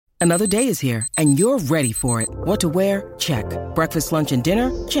Another day is here, and you're ready for it. What to wear? Check. Breakfast, lunch, and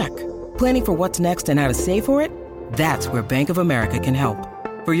dinner? Check. Planning for what's next and how to save for it? That's where Bank of America can help.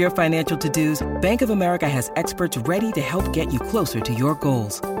 For your financial to-dos, Bank of America has experts ready to help get you closer to your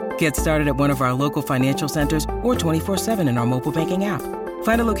goals. Get started at one of our local financial centers or 24/7 in our mobile banking app.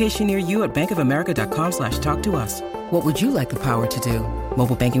 Find a location near you at bankofamerica.com/talktous. What would you like the power to do?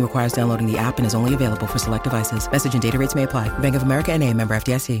 Mobile banking requires downloading the app and is only available for select devices. Message and data rates may apply. Bank of America N.A., member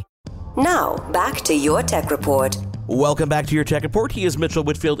FDIC. Now, back to your Tech Report. Welcome back to your Tech Report. He is Mitchell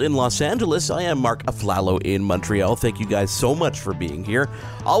Whitfield in Los Angeles. I am Mark Aflalo in Montreal. Thank you guys so much for being here.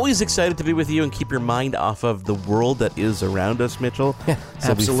 Always excited to be with you and keep your mind off of the world that is around us, Mitchell.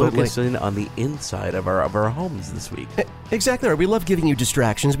 So Absolutely. we focus in on the inside of our homes this week. Exactly right. We love giving you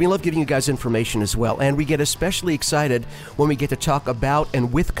distractions. We love giving you guys information as well. And we get especially excited when we get to talk about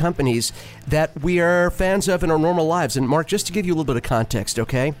and with companies that we are fans of in our normal lives. And Mark, just to give you a little bit of context,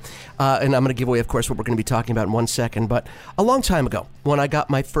 okay? And I'm going to give away, of course, what we're going to be talking about in 1 second. But a long time ago, when I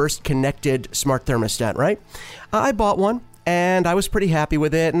got my first connected smart thermostat, right? I bought one. And I was pretty happy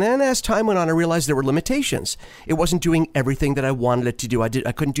with it. And then as time went on, I realized there were limitations. It wasn't doing everything that I wanted it to do. I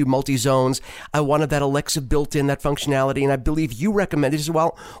couldn't do multi-zones. I wanted that Alexa built in, that functionality. And I believe you recommended as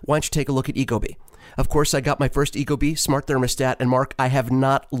well, why don't you take a look at Ecobee? Of course, I got my first Ecobee smart thermostat, and Mark, I have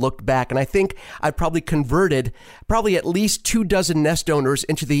not looked back. And I think I probably converted at least 24 Nest owners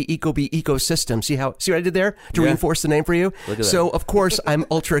into the Ecobee ecosystem. See what I did there to reinforce the name for you? Look at so, that. Of course, I'm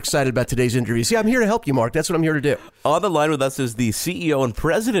ultra excited about today's interview. See, I'm here to help you, Mark. That's what I'm here to do. On the line with us is the CEO and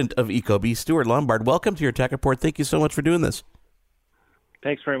president of Ecobee, Stuart Lombard. Welcome to your Tech Report. Thank you so much for doing this.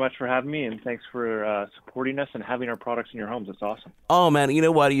 Thanks very much for having me, and thanks for supporting us and having our products in your homes. It's awesome. Oh, man, you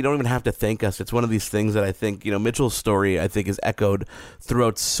know what? You don't even have to thank us. It's one of these things that I think, Mitchell's story, I think, is echoed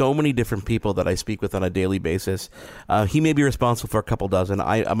throughout so many different people that I speak with on a daily basis. He may be responsible for a couple dozen.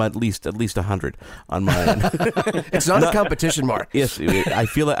 I'm at least 100 on my end. It's not a competition, Mark. Yes, I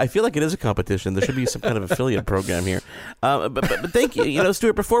feel like it is a competition. There should be some kind of affiliate program here. But thank you.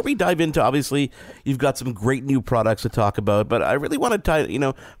 Stuart, before we dive into, obviously, you've got some great new products to talk about, but I really want to tie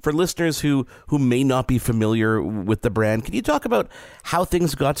for listeners who may not be familiar with the brand, can you talk about how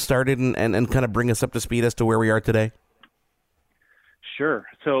things got started and kind of bring us up to speed as to where we are today? Sure.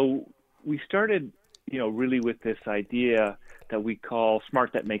 So we started, really with this idea that we call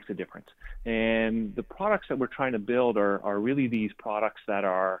smart that makes a difference. And the products that we're trying to build are really these products that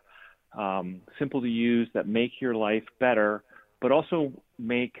are simple to use, that make your life better, but also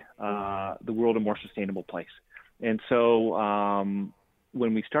make the world a more sustainable place. And so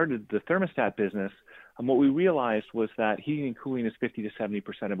when we started the thermostat business, what we realized was that heating and cooling is 50 to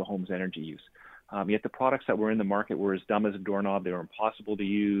 70% of a home's energy use. Yet the products that were in the market were as dumb as a doorknob. They were impossible to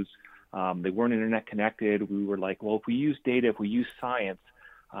use. They weren't internet connected. We were like, well, if we use data, if we use science,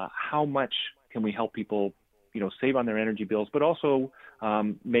 how much can we help people, save on their energy bills, but also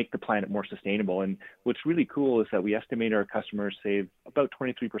make the planet more sustainable? And what's really cool is that we estimate our customers save about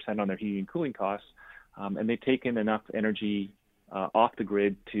 23% on their heating and cooling costs, and they've taken enough energy off the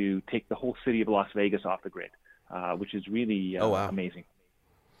grid to take the whole city of Las Vegas off the grid, which is really amazing.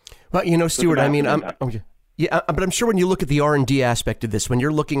 Well, Stuart, but I'm sure when you look at the R&D aspect of this, when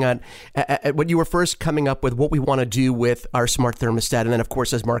you're looking at when you were first coming up with what we want to do with our smart thermostat, and then, of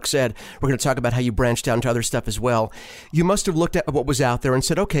course, as Mark said, we're going to talk about how you branched out into other stuff as well. You must have looked at what was out there and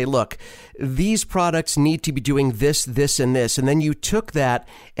said, okay, look, these products need to be doing this, this, and this. And then you took that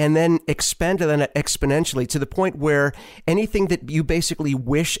and then expanded on it exponentially to the point where anything that you basically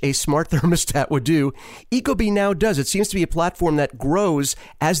wish a smart thermostat would do, Ecobee now does. It seems to be a platform that grows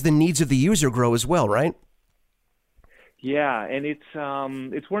as the needs of the user grow as well, right? Yeah, and it's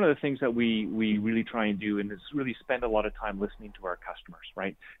one of the things that we really try and do, and is really spend a lot of time listening to our customers,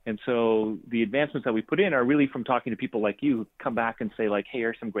 right? And so the advancements that we put in are really from talking to people like you who come back and say, like, hey,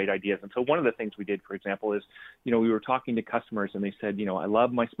 here's some great ideas. And so one of the things we did, for example, is, we were talking to customers and they said, I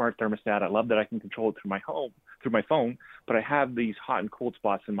love my smart thermostat. I love that I can control it through my phone, but I have these hot and cold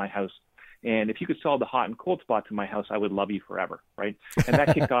spots in my house. And if you could solve the hot and cold spots in my house, I would love you forever, right? And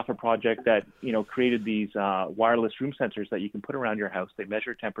that kicked off a project that, created these wireless room sensors that you can put around your house. They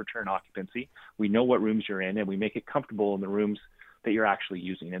measure temperature and occupancy. We know what rooms you're in, and we make it comfortable in the rooms that you're actually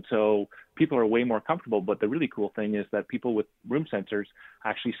using. And so people are way more comfortable. But the really cool thing is that people with room sensors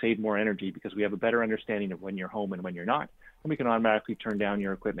actually save more energy because we have a better understanding of when you're home and when you're not. And we can automatically turn down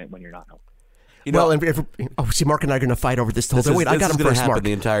your equipment when you're not home. You know, see, Mark and I are going to fight over this the whole time. Wait, I got him first, Mark.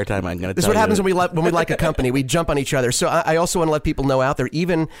 The entire time I'm going to. This is what happens when we like a company. We jump on each other. So I also want to let people know out there,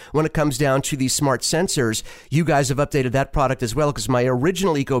 even when it comes down to these smart sensors, you guys have updated that product as well, because my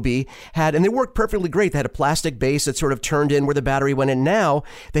original Ecobee had, and they worked perfectly great. They had a plastic base that sort of turned in where the battery went in. Now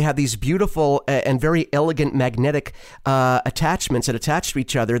they have these beautiful and very elegant magnetic attachments that attach to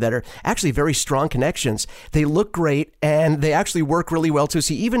each other that are actually very strong connections. They look great, and they actually work really well too.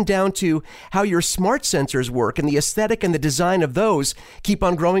 See, even down to how your smart sensors work and the aesthetic and the design of those keep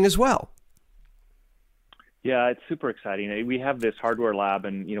on growing as well. Yeah, it's super exciting. We have this hardware lab,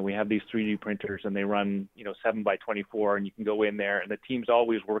 and we have these 3D printers, and they run 7 by 24, and you can go in there, and the team's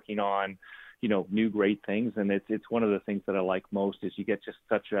always working on new great things. And it's one of the things that I like most is you get just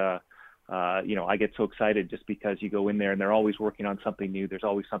such a I get so excited just because you go in there and they're always working on something new. There's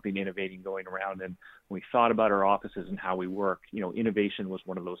always something innovating going around. And when we thought about our offices and how we work, innovation was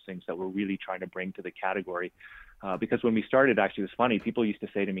one of those things that we're really trying to bring to the category. Because when we started, actually, it was funny. People used to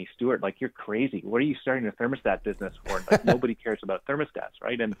say to me, Stuart, like, you're crazy. What are you starting a thermostat business for? Like, nobody cares about thermostats,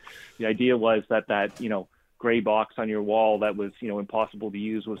 right? And the idea was that gray box on your wall that was, impossible to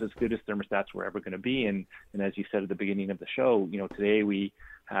use was as good as thermostats were ever going to be. And as you said at the beginning of the show, today we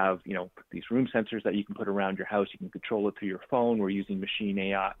have, these room sensors that you can put around your house. You can control it through your phone. We're using machine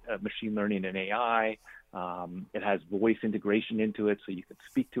learning and AI. It has voice integration into it, so you can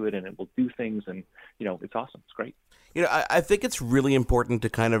speak to it and it will do things. And, it's awesome. It's great. I think it's really important to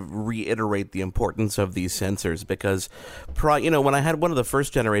kind of reiterate the importance of these sensors because, when I had one of the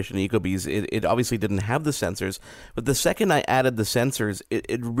first generation Ecobees, it obviously didn't have the sensors. But the second I added the sensors,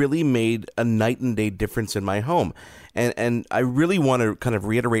 it really made a night and day difference in my home. And I really want to kind of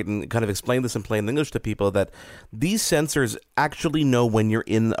reiterate and kind of explain this in plain English to people that these sensors actually know when you're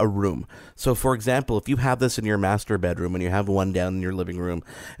in a room. So, for example, if you have this in your master bedroom and you have one down in your living room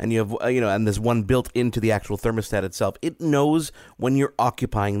and you have, and there's one built into the actual thermostat itself, it knows when you're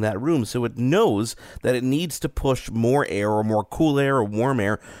occupying that room. So it knows that it needs to push more air or more cool air or warm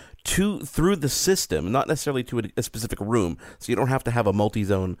air through the system, not necessarily to a specific room. So you don't have to have a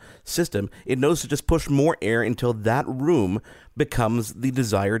multi-zone system. It knows to just push more air until that room becomes the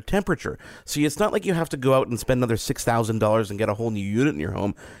desired temperature. So it's not like you have to go out and spend another $6,000 and get a whole new unit in your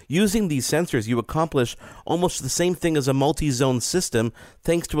home. Using these sensors, you accomplish almost the same thing as a multi-zone system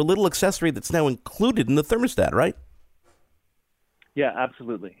thanks to a little accessory that's now included in the thermostat, right? Yeah,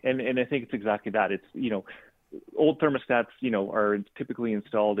 absolutely. And I think it's exactly that. It's, old thermostats, are typically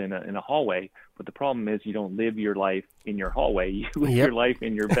installed in a hallway, but the problem is you don't live your life in your hallway. You live your life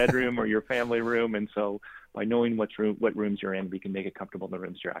in your bedroom or your family room. And so by knowing what rooms you're in, we can make it comfortable in the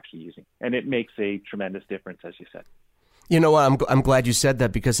rooms you're actually using. And it makes a tremendous difference, as you said. You know what? I'm glad you said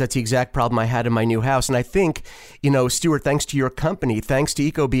that because that's the exact problem I had in my new house. And I think, Stuart, thanks to your company, thanks to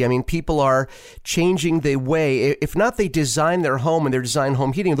Ecobee, people are changing the way, if not they design their home and their design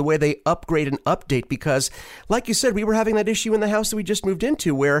home heating, the way they upgrade and update. Because, like you said, we were having that issue in the house that we just moved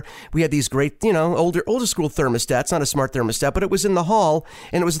into where we had these great, older school thermostats, not a smart thermostat, but it was in the hall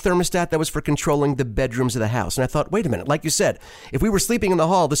and it was a thermostat that was for controlling the bedrooms of the house. And I thought, wait a minute, like you said, if we were sleeping in the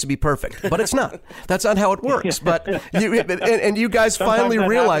hall, this would be perfect. But it's not. That's not how it works. But and you guys finally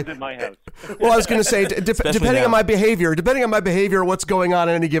realized. In my house. Well, I was going to say, depending on my behavior, what's going on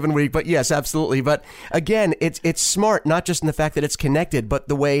in any given week. But yes, absolutely. But again, it's smart, not just in the fact that it's connected, but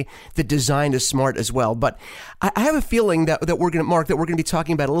the way the design is smart as well. But I have a feeling that we're going to, Mark, that we're going to be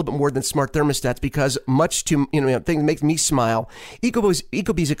talking about a little bit more than smart thermostats because much to thing that makes me smile.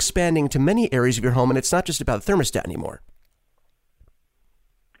 Ecobee's expanding to many areas of your home, and it's not just about the thermostat anymore.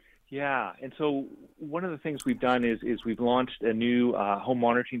 Yeah, and so one of the things we've done is we've launched a new home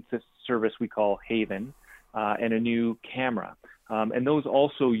monitoring service we call Haven and a new camera. And those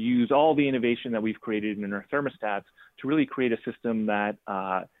also use all the innovation that we've created in our thermostats to really create a system that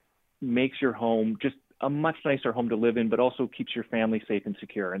makes your home just a much nicer home to live in, but also keeps your family safe and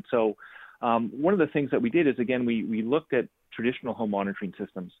secure. And so one of the things that we did is, again, we looked at traditional home monitoring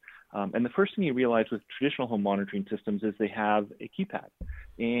systems. And the first thing you realize with traditional home monitoring systems is they have a keypad.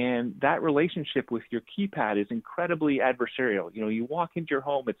 And that relationship with your keypad is incredibly adversarial. You walk into your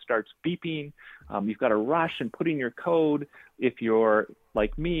home, it starts beeping. You've got to rush and put in your code. If you're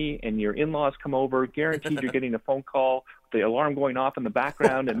like me and your in-laws come over, guaranteed you're getting a phone call, the alarm going off in the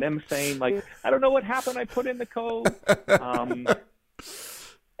background, and them saying, like, I don't know what happened, I put in the code.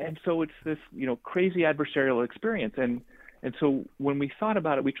 And so it's this, crazy adversarial experience. And so when we thought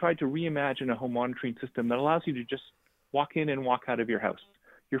about it, we tried to reimagine a home monitoring system that allows you to just walk in and walk out of your house.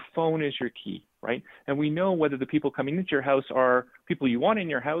 Your phone is your key, right? And we know whether the people coming into your house are people you want in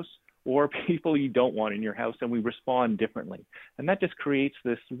your house or people you don't want in your house, and we respond differently. And that just creates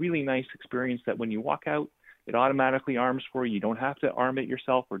this really nice experience that when you walk out, it automatically arms for you. You don't have to arm it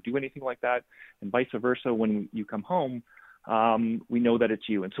yourself or do anything like that. And vice versa, when you come home, we know that it's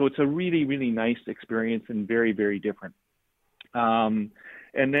you. And so it's a really, really nice experience and very, very different.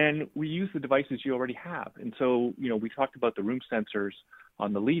 And then we use the devices you already have. And so, we talked about the room sensors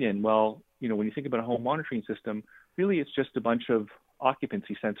on the lead-in. Well, when you think about a home monitoring system, really it's just a bunch of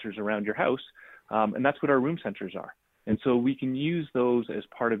occupancy sensors around your house. And that's what our room sensors are. And so we can use those as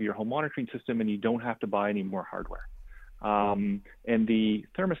part of your home monitoring system, and you don't have to buy any more hardware. And the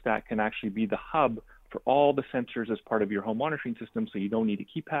thermostat can actually be the hub for all the sensors as part of your home monitoring system, so you don't need a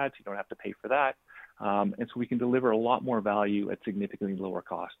keypad, so you don't have to pay for that. And so we can deliver a lot more value at significantly lower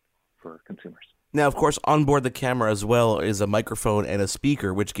cost for consumers. Now, of course, on board the camera as well is a microphone and a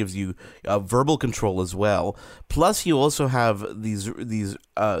speaker, which gives you verbal control as well. Plus, you also have these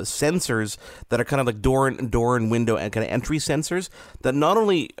sensors that are kind of like door and window and kind of entry sensors that not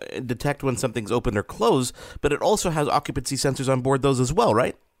only detect when something's open or closed, but it also has occupancy sensors on board those as well,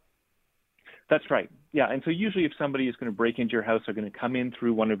 right? That's right. Yeah, and so usually if somebody is going to break into your house, they're going to come in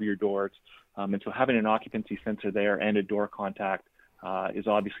through one of your doors. And so having an occupancy sensor there and a door contact is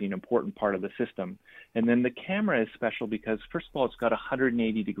obviously an important part of the system. And then the camera is special because, first of all, it's got a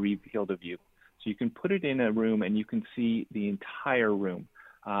 180-degree field of view. So you can put it in a room and you can see the entire room,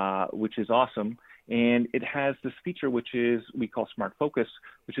 which is awesome. And it has this feature, which is we call Smart Focus,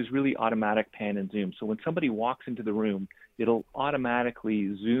 which is really automatic pan and zoom. So when somebody walks into the room, it'll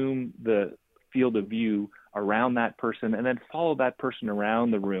automatically zoom the field of view around that person and then follow that person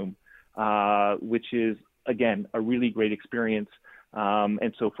around the room, which is, again, a really great experience.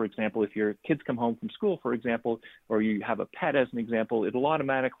 And so, for example, if your kids come home from school, for example, or you have a pet as an example, it'll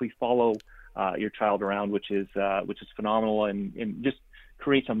automatically follow your child around, which is phenomenal and just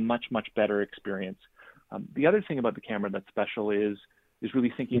creates a much, much better experience. The other thing about the camera that's special is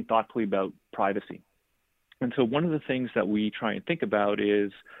really thinking thoughtfully about privacy. And so one of the things that we try and think about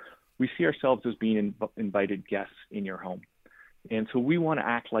is we see ourselves as being invited guests in your home. And so we want to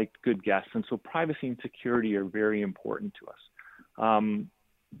act like good guests. And so privacy and security are very important to us.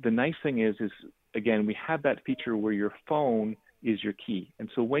 The nice thing is again, we have that feature where your phone is your key. And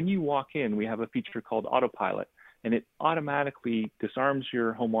so when you walk in, we have a feature called autopilot, and it automatically disarms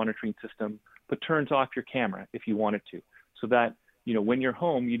your home monitoring system, but turns off your camera if you want it to. So that, when you're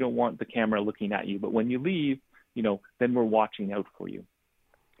home, you don't want the camera looking at you, but when you leave, then we're watching out for you.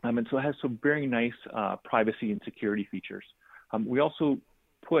 And so it has some very nice privacy and security features. We also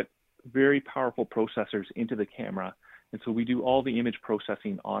put very powerful processors into the camera. And so we do all the image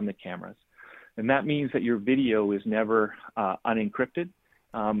processing on the cameras. And that means that your video is never unencrypted.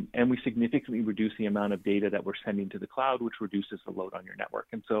 And we significantly reduce the amount of data that we're sending to the cloud, which reduces the load on your network.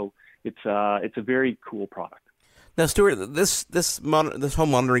 And so it's a very cool product. Now, Stuart, this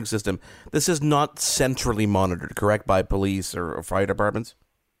home monitoring system, this is not centrally monitored, correct, by police or fire departments?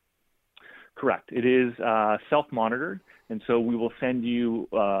 Correct. It is self-monitored. And so we will send you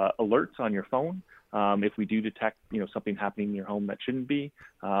alerts on your phone if we do detect, something happening in your home that shouldn't be,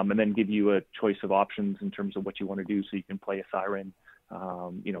 and then give you a choice of options in terms of what you want to do. So you can play a siren,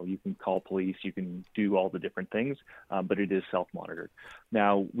 you can call police, you can do all the different things, but it is self-monitored.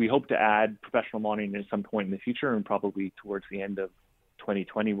 Now, we hope to add professional monitoring at some point in the future, and probably towards the end of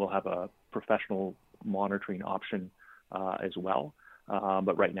 2020, we'll have a professional monitoring option as well.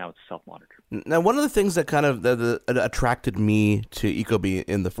 But right now it's self-monitored. Now, one of the things that kind of that attracted me to Ecobee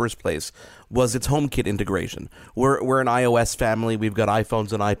in the first place was its HomeKit integration. We're an iOS family. We've got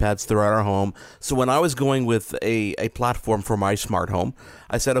iPhones and iPads throughout our home. So when I was going with a platform for my smart home,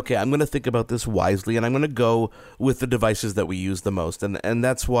 I said, okay, I'm going to think about this wisely, and I'm going to go with the devices that we use the most. And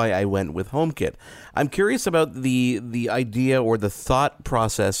that's why I went with HomeKit. I'm curious about the idea or the thought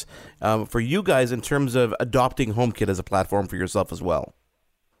process for you guys in terms of adopting HomeKit as a platform for yourself as well.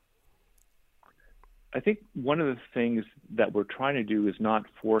 I think one of the things that we're trying to do is not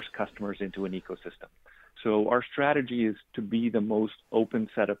force customers into an ecosystem. So our strategy is to be the most open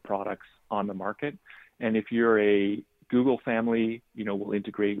set of products on the market. And if you're a Google family, we'll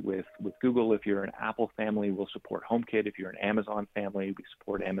integrate with Google. If you're an Apple family, we'll support HomeKit. If you're an Amazon family, we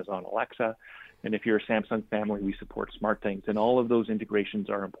support Amazon Alexa. And if you're a Samsung family, we support SmartThings. And all of those integrations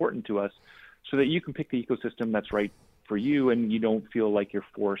are important to us so that you can pick the ecosystem that's right for you and you don't feel like you're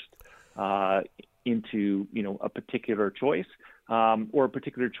forced into a particular choice or a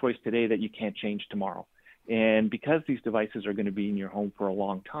particular choice today that you can't change tomorrow. And because these devices are going to be in your home for a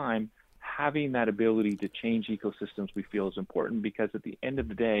long time, having that ability to change ecosystems we feel is important, because at the end of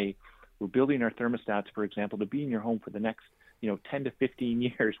the day, we're building our thermostats, for example, to be in your home for the next 10 to 15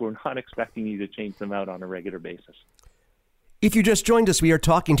 years. We're not expecting you to change them out on a regular basis. If you just joined us, we are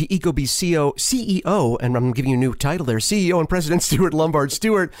talking to Ecobee CEO, and I'm giving you a new title there, CEO and President Stuart Lombard.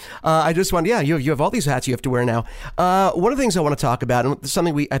 Stuart, I just want, you have all these hats you have to wear now. One of the things I want to talk about, and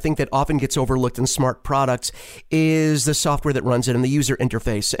something I think that often gets overlooked in smart products, is the software that runs it and the user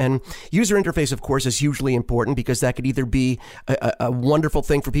interface. And user interface, of course, is hugely important because that could either be a wonderful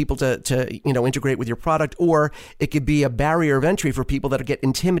thing for people to integrate with your product, or it could be a barrier of entry for people that get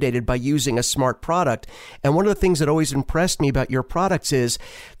intimidated by using a smart product. And one of the things that always impressed me about your products is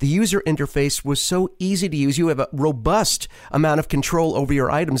the user interface was so easy to use. You have a robust amount of control over your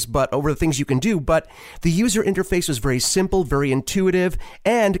items, but over the things you can do. But the user interface was very simple, very intuitive,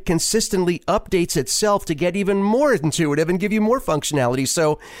 and consistently updates itself to get even more intuitive and give you more functionality.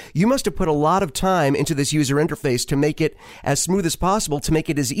 So you must have put a lot of time into this user interface to make it as smooth as possible, to make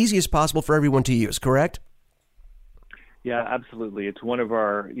it as easy as possible for everyone to use, correct? Yeah, absolutely. It's one of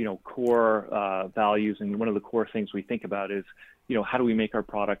our, core values, and one of the core things we think about is, how do we make our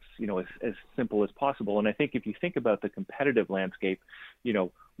products, as simple as possible? And I think if you think about the competitive landscape,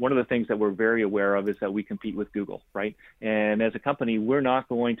 one of the things that we're very aware of is that we compete with Google, right? And as a company, we're not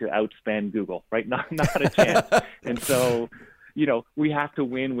going to outspend Google, right? Not a chance. And so, we have to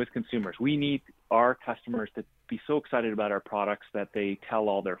win with consumers. We need our customers to be so excited about our products that they tell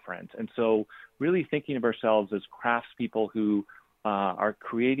all their friends. And so really thinking of ourselves as craftspeople who are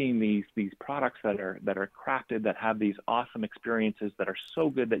creating these products that are crafted, that have these awesome experiences that are so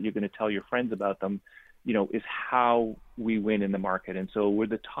good that you're going to tell your friends about them, is how we win in the market. And so we're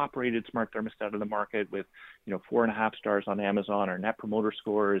the top rated smart thermostat in the market with, 4.5 stars on Amazon. Our net promoter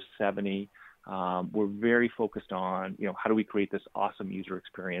score is 70. We're very focused on, how do we create this awesome user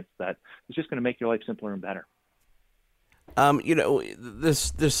experience that is just going to make your life simpler and better.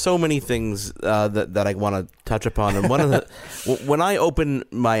 There's so many things that I want to touch upon, and one of the when I open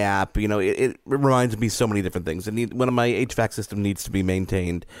my app, it reminds me so many different things. When my HVAC system needs to be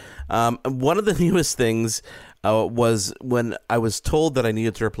maintained, one of the newest things was when I was told that I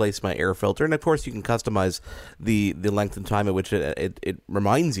needed to replace my air filter, and of course you can customize the length and time at which it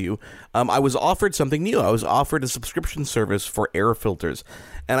reminds you. I was offered something new. I was offered a subscription service for air filters,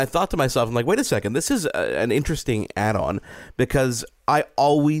 and I thought to myself, I'm like, wait a second, this is an interesting add-on because I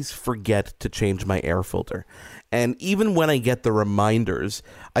always forget to change my air filter. And even when I get the reminders,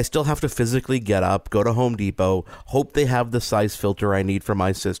 I still have to physically get up, go to Home Depot, hope they have the size filter I need for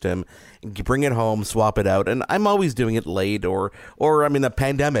my system, bring it home, swap it out. And I'm always doing it late or I'm in a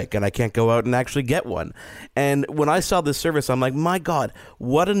pandemic and I can't go out and actually get one. And when I saw this service, I'm like, my God,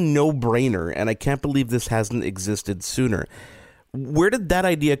 what a no-brainer. And I can't believe this hasn't existed sooner. Where did that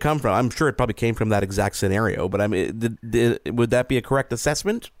idea come from? I'm sure it probably came from that exact scenario, but would that be a correct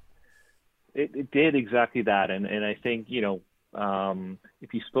assessment? It did exactly that, and I think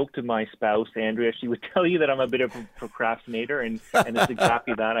if you spoke to my spouse Andrea, she would tell you that I'm a bit of a procrastinator, and it's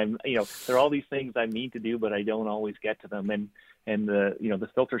exactly that. There are all these things I need to do, but I don't always get to them. And the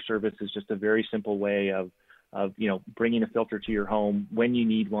filter service is just a very simple way of bringing a filter to your home when you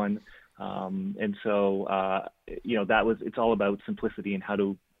need one. It's all about simplicity and how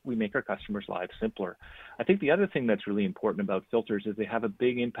do we make our customers' lives simpler. I think the other thing that's really important about filters is they have a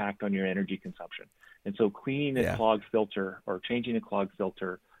big impact on your energy consumption. And so cleaning a clogged filter or changing a clogged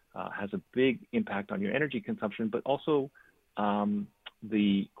filter has a big impact on your energy consumption, but also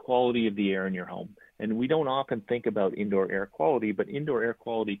the quality of the air in your home. And we don't often think about indoor air quality, but indoor air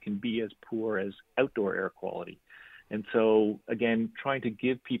quality can be as poor as outdoor air quality. And so, again, trying to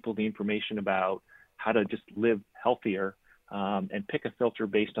give people the information about how to just live healthier and pick a filter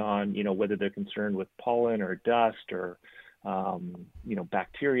based on, whether they're concerned with pollen or dust or,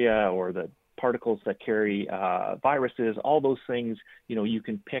 bacteria or the particles that carry viruses, all those things, you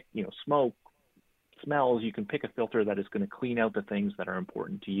can pick, smoke, smells, you can pick a filter that is going to clean out the things that are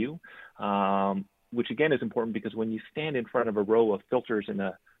important to you, which again is important because when you stand in front of a row of filters in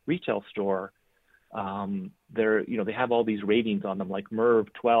a retail store, they have all these ratings on them like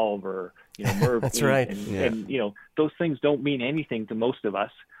MERV 12 or MERV That's 8, right. and those things don't mean anything to most of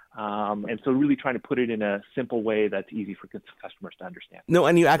us. And so really trying to put it in a simple way that's easy for customers to understand. No,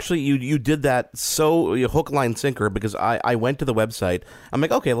 and you actually, you did that so hook, line, sinker, because I went to the website. I'm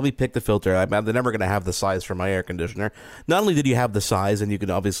like, okay, let me pick the filter. They're never going to have the size for my air conditioner. Not only did you have the size, and you can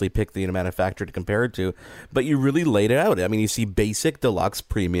obviously pick the manufacturer to compare it to, but you really laid it out. I mean, you see basic, deluxe,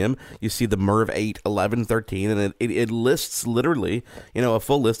 premium. You see the MERV 8, 11, 13, and it lists literally, a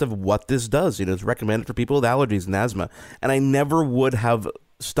full list of what this does. It's recommended for people with allergies and asthma. And I never would have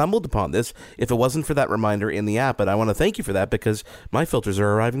stumbled upon this if it wasn't for that reminder in the app, but I want to thank you for that because my filters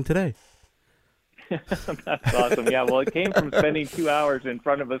are arriving today. That's awesome. Yeah, well, it came from spending 2 hours in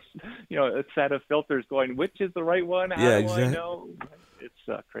front of a set of filters going, which is the right one? How do I know?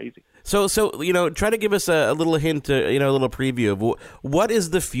 It's crazy. So try to give us a little hint, a little preview of what is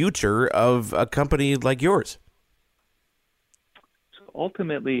the future of a company like yours? So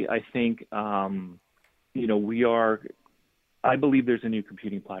ultimately, I think, I believe there's a new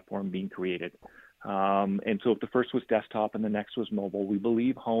computing platform being created. And so if the first was desktop and the next was mobile, we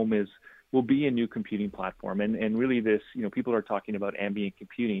believe home will be a new computing platform. And really this, people are talking about ambient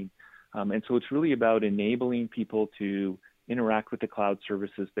computing. And so it's really about enabling people to interact with the cloud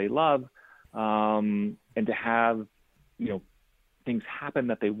services they love, and to have, things happen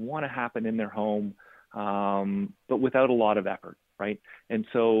that they want to happen in their home, but without a lot of effort, right? And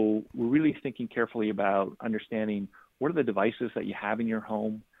so we're really thinking carefully about understanding what are the devices that you have in your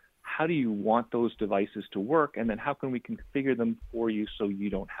home, how do you want those devices to work, and then how can we configure them for you so you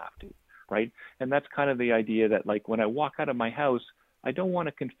don't have to, right? And that's kind of the idea that, like, when I walk out of my house, I don't want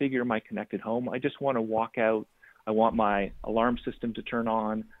to configure my connected home. I just want to walk out. I want my alarm system to turn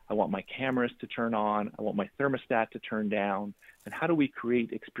on. I want my cameras to turn on. I want my thermostat to turn down. And how do we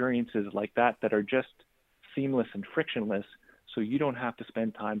create experiences like that are just seamless and frictionless, so you don't have to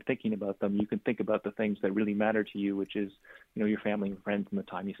spend time thinking about them? You can think about the things that really matter to you, which is, your family and friends and the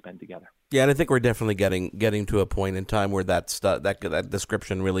time you spend together. Yeah, and I think we're definitely getting to a point in time where that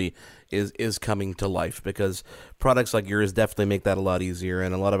description really is coming to life, because products like yours definitely make that a lot easier,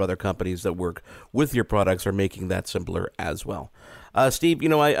 and a lot of other companies that work with your products are making that simpler as well. Steve,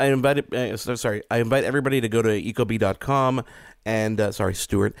 I invite everybody to go to ecobee.com and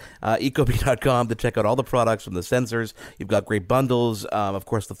Stuart, ecobee.com to check out all the products from the sensors. You've got great bundles, of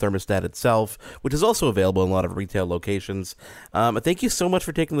course, the thermostat itself, which is also available in a lot of retail locations. Thank you so much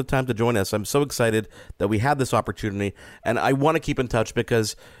for taking the time to join us. I'm so excited that we had this opportunity, and I want to keep in touch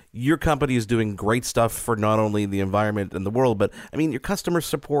because your company is doing great stuff for not only the environment and the world, but your customer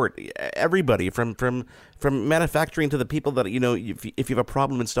support, everybody from manufacturing to the people that, if you have a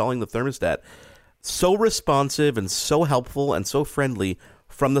problem installing the thermostat, so responsive and so helpful and so friendly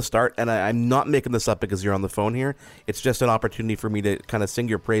from the start. And I'm not making this up because you're on the phone here. It's just an opportunity for me to kind of sing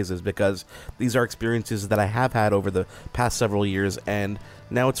your praises, because these are experiences that I have had over the past several years, and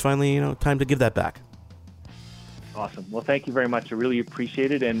now it's finally, time to give that back. Awesome. Well, thank you very much. I really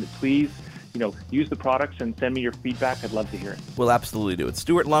appreciate it. And please, use the products and send me your feedback. I'd love to hear it. We'll absolutely do it.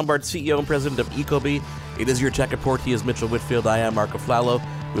 Stuart Lombard, CEO and President of Ecobee. It is your Tech Report. He is Mitchell Whitfield. I am Marco Flalo.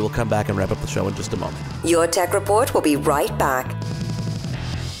 We will come back and wrap up the show in just a moment. Your Tech Report will be right back.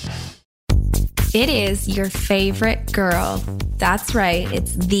 It is your favorite girl. That's right.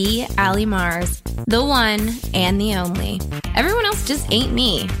 It's the Allie Mars, the one and the only. Everyone else just ain't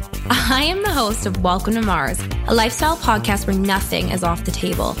me. I am the host of Welcome to Mars, a lifestyle podcast where nothing is off the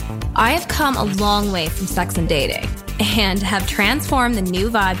table. I have come a long way from sex and dating and have transformed the new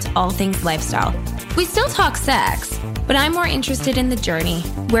vibe to all things lifestyle. We still talk sex, but I'm more interested in the journey,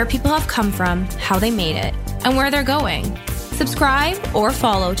 where people have come from, how they made it, and where they're going. Subscribe or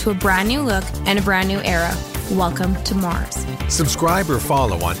follow to a brand new look and a brand new era. Welcome to Mars. Subscribe or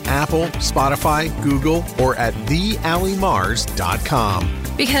follow on Apple, Spotify, Google, or at thealliemars.com.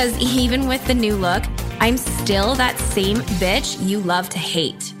 Because even with the new look, I'm still that same bitch you love to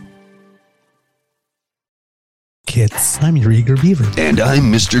hate. Kids, I'm your eager beaver. And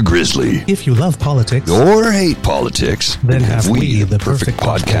I'm Mr. Grizzly. If you love politics or hate politics, then have we the perfect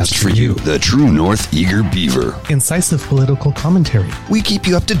podcast for you. The True North Eager Beaver. Incisive political commentary. We keep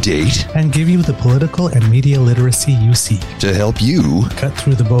you up to date and give you the political and media literacy you seek to help you cut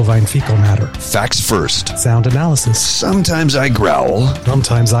through the bovine fecal matter. Facts first. Sound analysis. Sometimes I growl.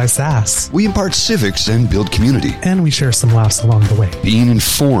 Sometimes I sass. We impart civics and build community. And we share some laughs along the way. Being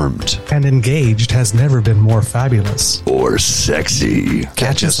informed and engaged has never been more fabulous. Or sexy.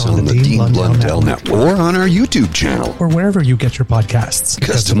 Catch us on the Dean Blundell Network or on our YouTube channel. Or wherever you get your podcasts.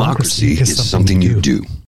 Because democracy is something you do.